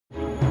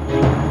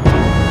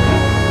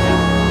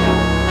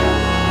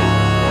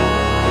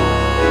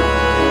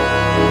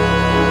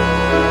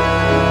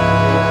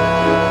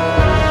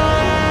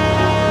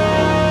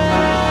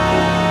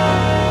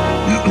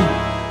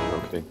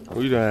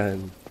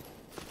then.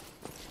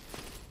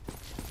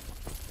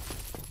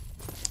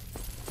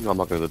 No, I'm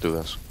not going to do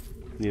this.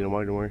 You don't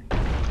mind, don't worry.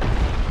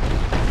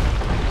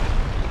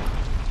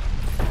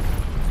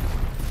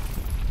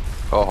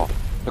 Oh,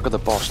 look at the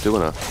boss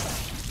doing it.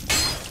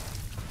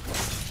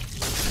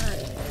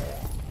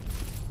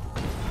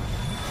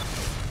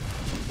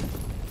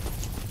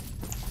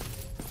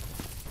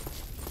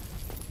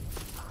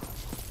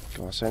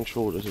 God, sens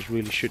shoulders is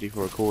really shitty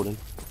for recording.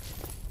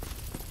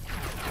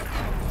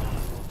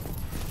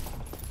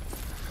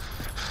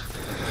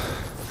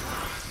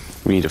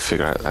 We need to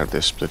figure out how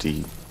this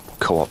bloody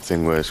co-op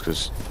thing works,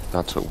 because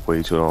that took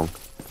way too long.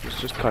 It's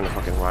just kind of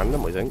fucking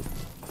random, I think.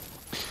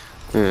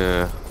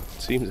 Yeah.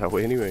 Seems that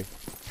way anyway.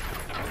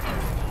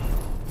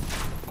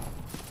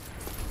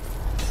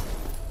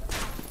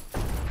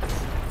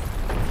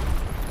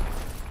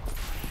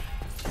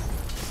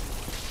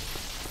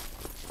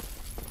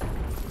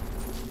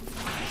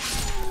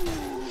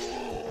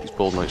 These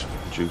bald nights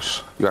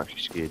juice. You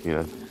actually scared me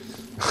then.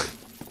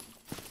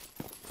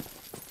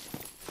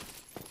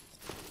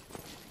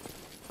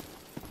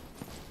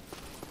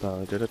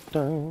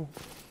 Ba-da-da-da,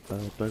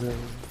 ba-ba-da,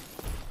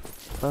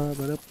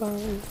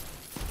 ba-ba-da-ba.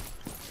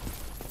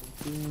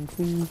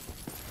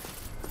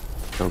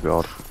 Oh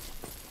god.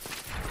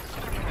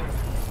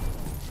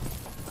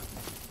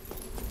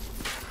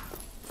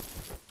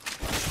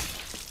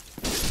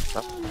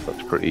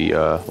 That's pretty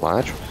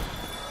large.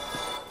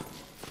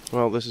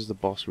 Well, this is the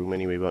boss room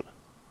anyway, but...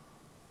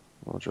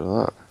 Roger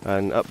that.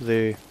 And up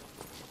there,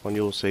 on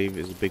your save,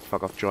 is a big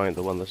fuck-off giant,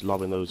 the one that's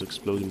lobbing those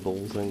exploding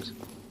ball things.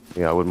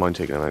 Yeah, I wouldn't mind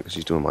taking him out because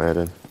he's doing my head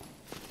in.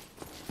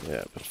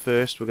 Yeah, but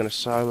first we're gonna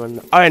summon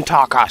Iron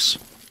Tarkas!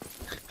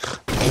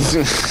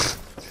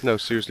 No,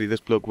 seriously,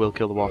 this bloke will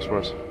kill the boss for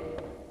us.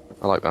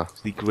 I like that.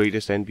 It's the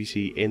greatest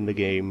NPC in the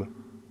game.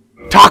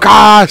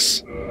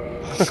 Tarkas!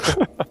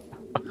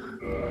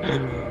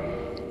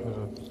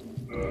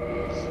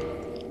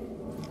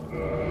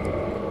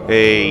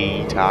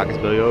 Hey, Tarkas,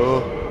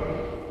 boyo.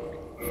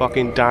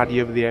 Fucking daddy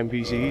of the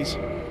NPCs.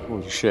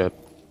 Holy shit.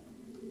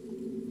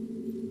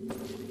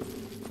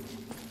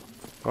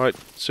 Alright,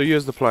 so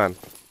here's the plan.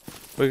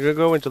 We're gonna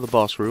go into the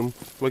boss room.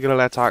 We're gonna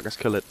let Tarkas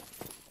kill it.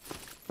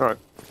 Alright.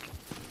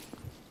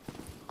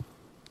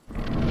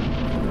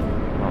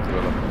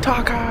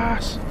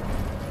 Tarkas!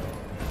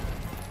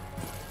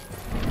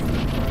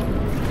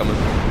 Coming.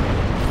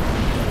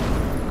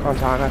 Come on,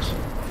 Tarkas.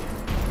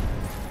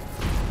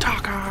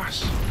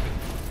 Tarkas!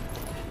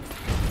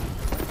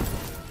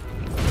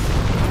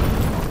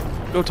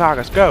 Go,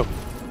 Tarkas, go!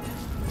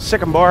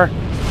 Sick 'em, boy!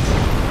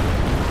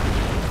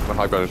 My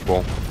high ground is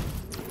wall.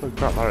 Oh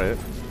crap, alright.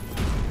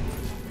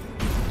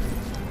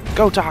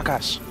 Go,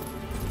 Tarkas!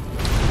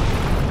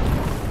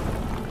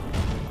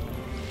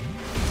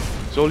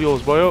 It's all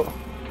yours, boyo.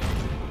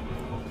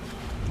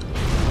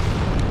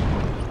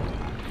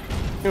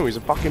 No, he's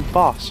a fucking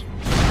boss.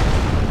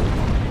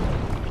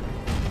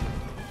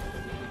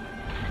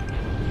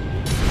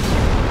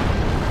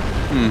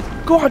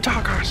 Go on,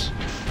 Tarkas!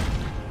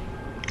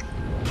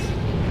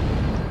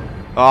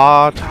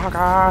 Ah,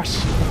 Tarkas!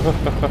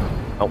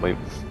 Help me.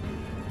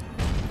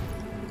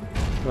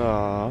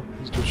 Ah,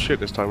 he's doing shit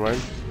this time round.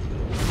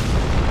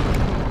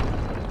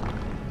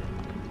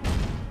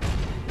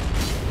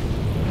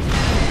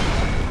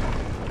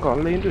 Go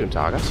on, lay into him,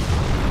 Targas.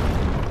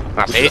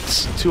 That's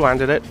it!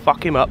 Two-handed it,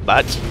 fuck him up,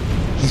 bud.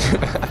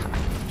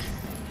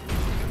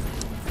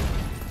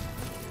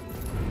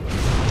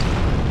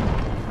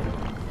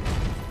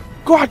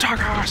 Go on,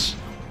 Targas!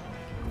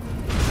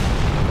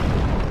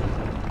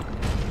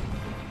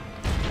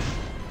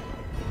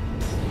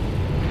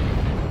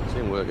 This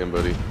ain't working,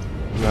 buddy.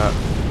 Nah.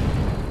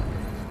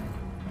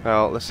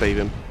 Well, let's save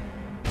him.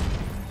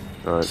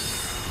 Alright.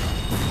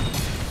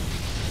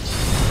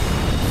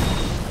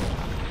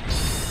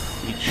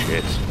 Eat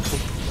shit.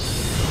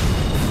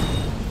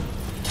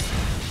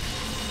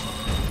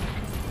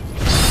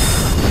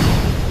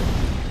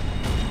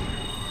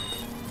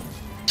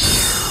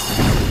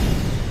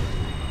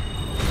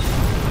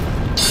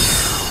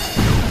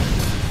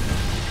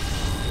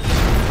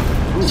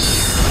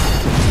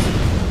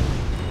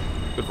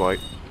 Good boy.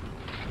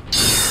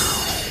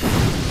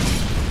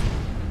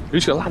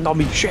 He's gonna land on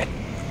me, shit!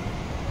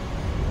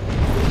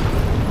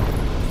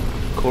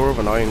 Core of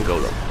an iron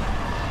golem.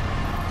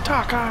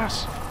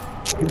 Tarkas!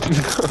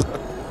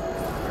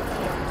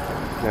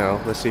 Now,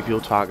 let's see if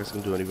your Tarkas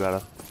can do any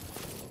better.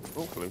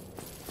 Hopefully.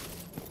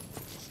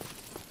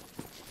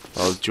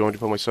 Oh, do you want me to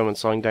put my summon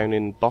sign down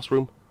in boss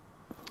room?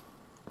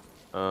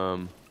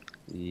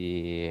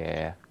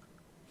 Yeah.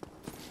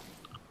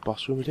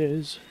 Boss room it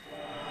is.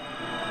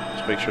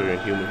 Just make sure you're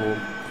in human form.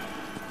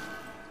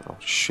 Oh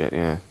shit,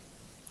 yeah.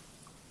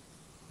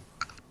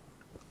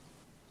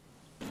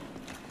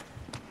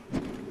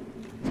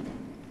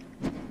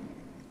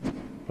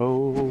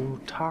 Oh,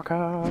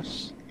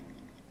 Tarkas!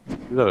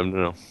 Let him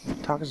know.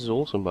 Tarkas is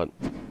awesome, but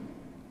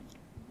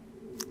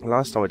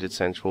last time I did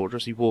Sens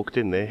Fortress, he walked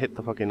in there, hit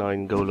the fucking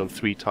iron golem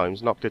 3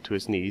 times, knocked it to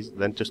his knees,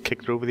 then just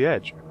kicked it over the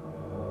edge.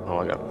 Oh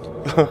my god.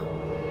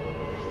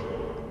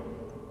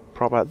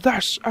 proper,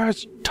 this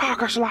is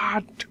Tarkus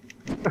land!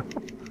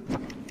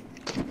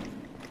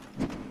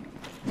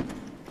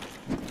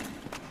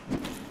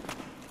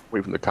 Wait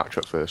for them to catch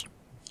up first.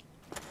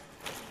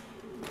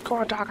 Go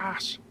on,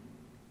 Tarkus!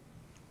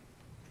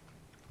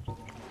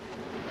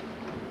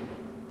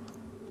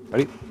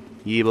 Ready?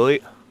 Yeah, boy.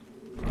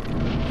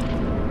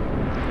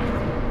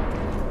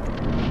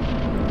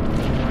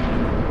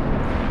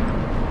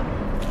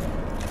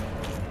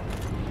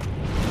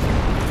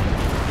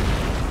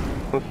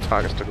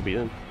 Tarkus took a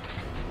beating.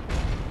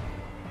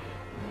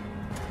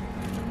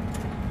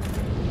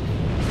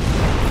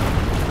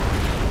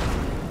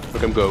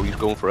 Look him go, he's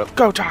going for it.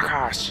 Go,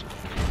 Tarkus!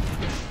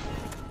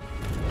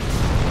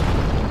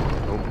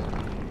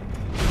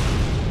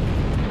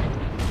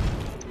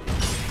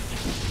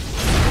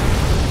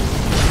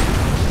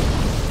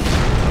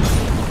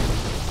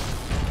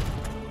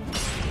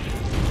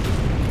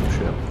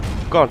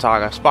 Shit. Go on,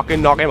 Tarkus.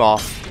 Fucking knock him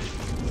off.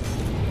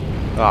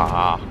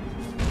 Ah.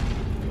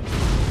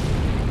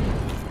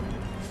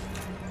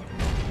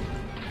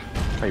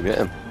 How you hit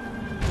him?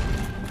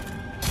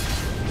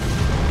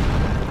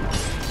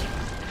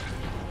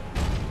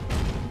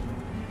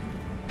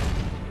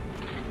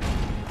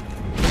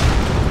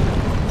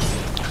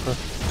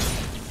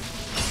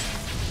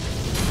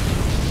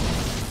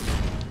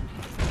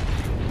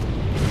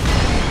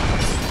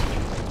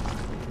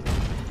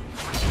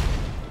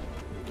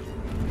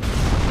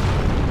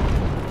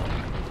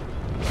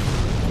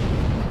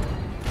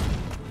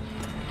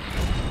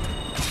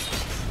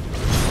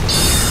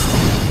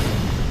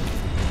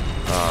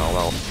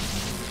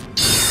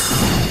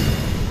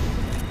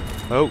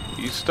 Oh,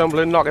 he's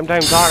stumbling, knock him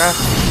down, Tarkus.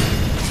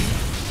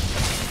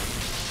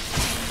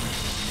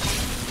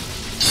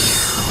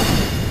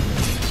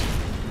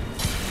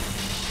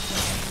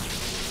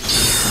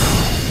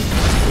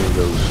 There he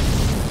goes.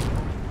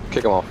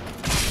 Kick him off.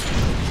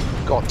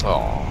 God.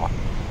 Oh.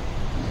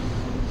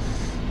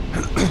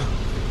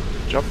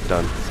 Job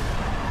done.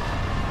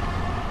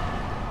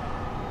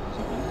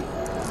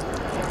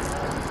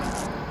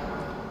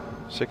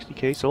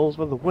 $60k souls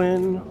for the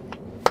win.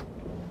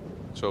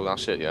 So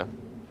that's it, yeah?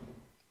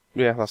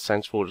 Yeah, that's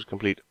Sense Forge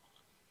complete.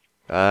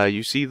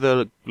 You see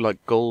the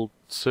like gold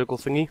circle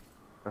thingy?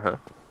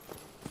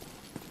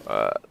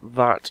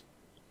 That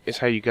is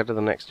how you get to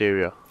the next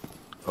area.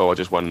 Oh, I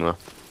just went there.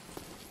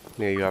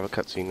 Yeah, you have a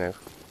cutscene now.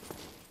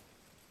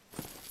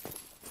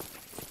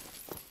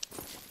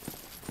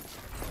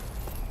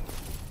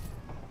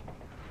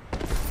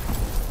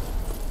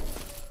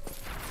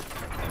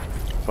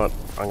 But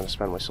I'm gonna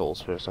spend my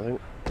souls first, I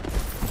think.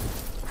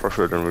 For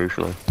sure, than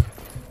usually.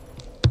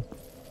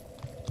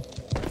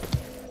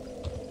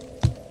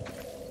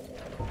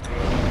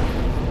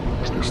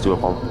 Still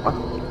up on.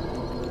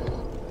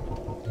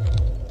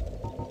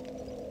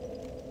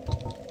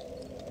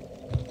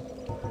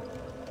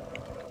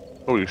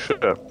 Holy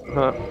shit.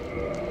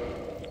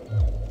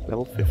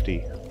 Level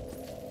 50.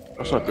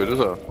 That's not good, is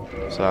it?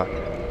 What's that?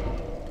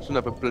 It's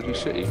another bloody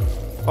city.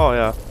 Oh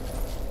yeah.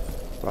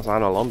 That's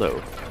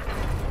Analondo.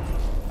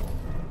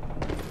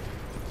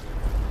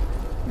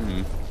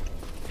 Can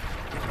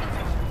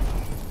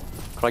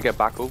I get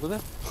back over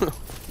there?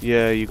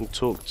 Yeah, you can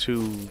talk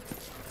to the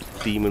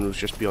demon who's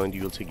just behind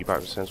you. He'll take you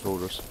back to Sense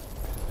Fortress.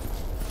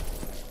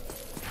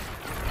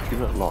 Keep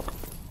that locked.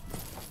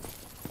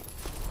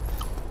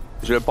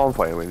 Is there a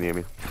bonfire right near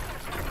me?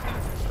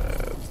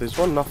 There's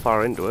one not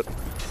far into it.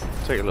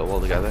 Take a little while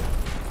to get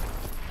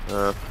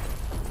there.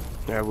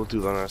 Yeah, we'll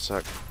do that in a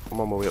sec. I'm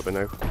on my way up there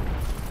now.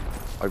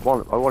 I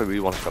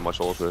really want to spend my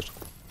souls first.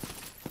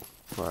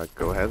 Alright,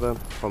 go ahead then.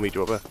 I'll meet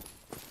you up there.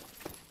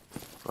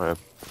 I am.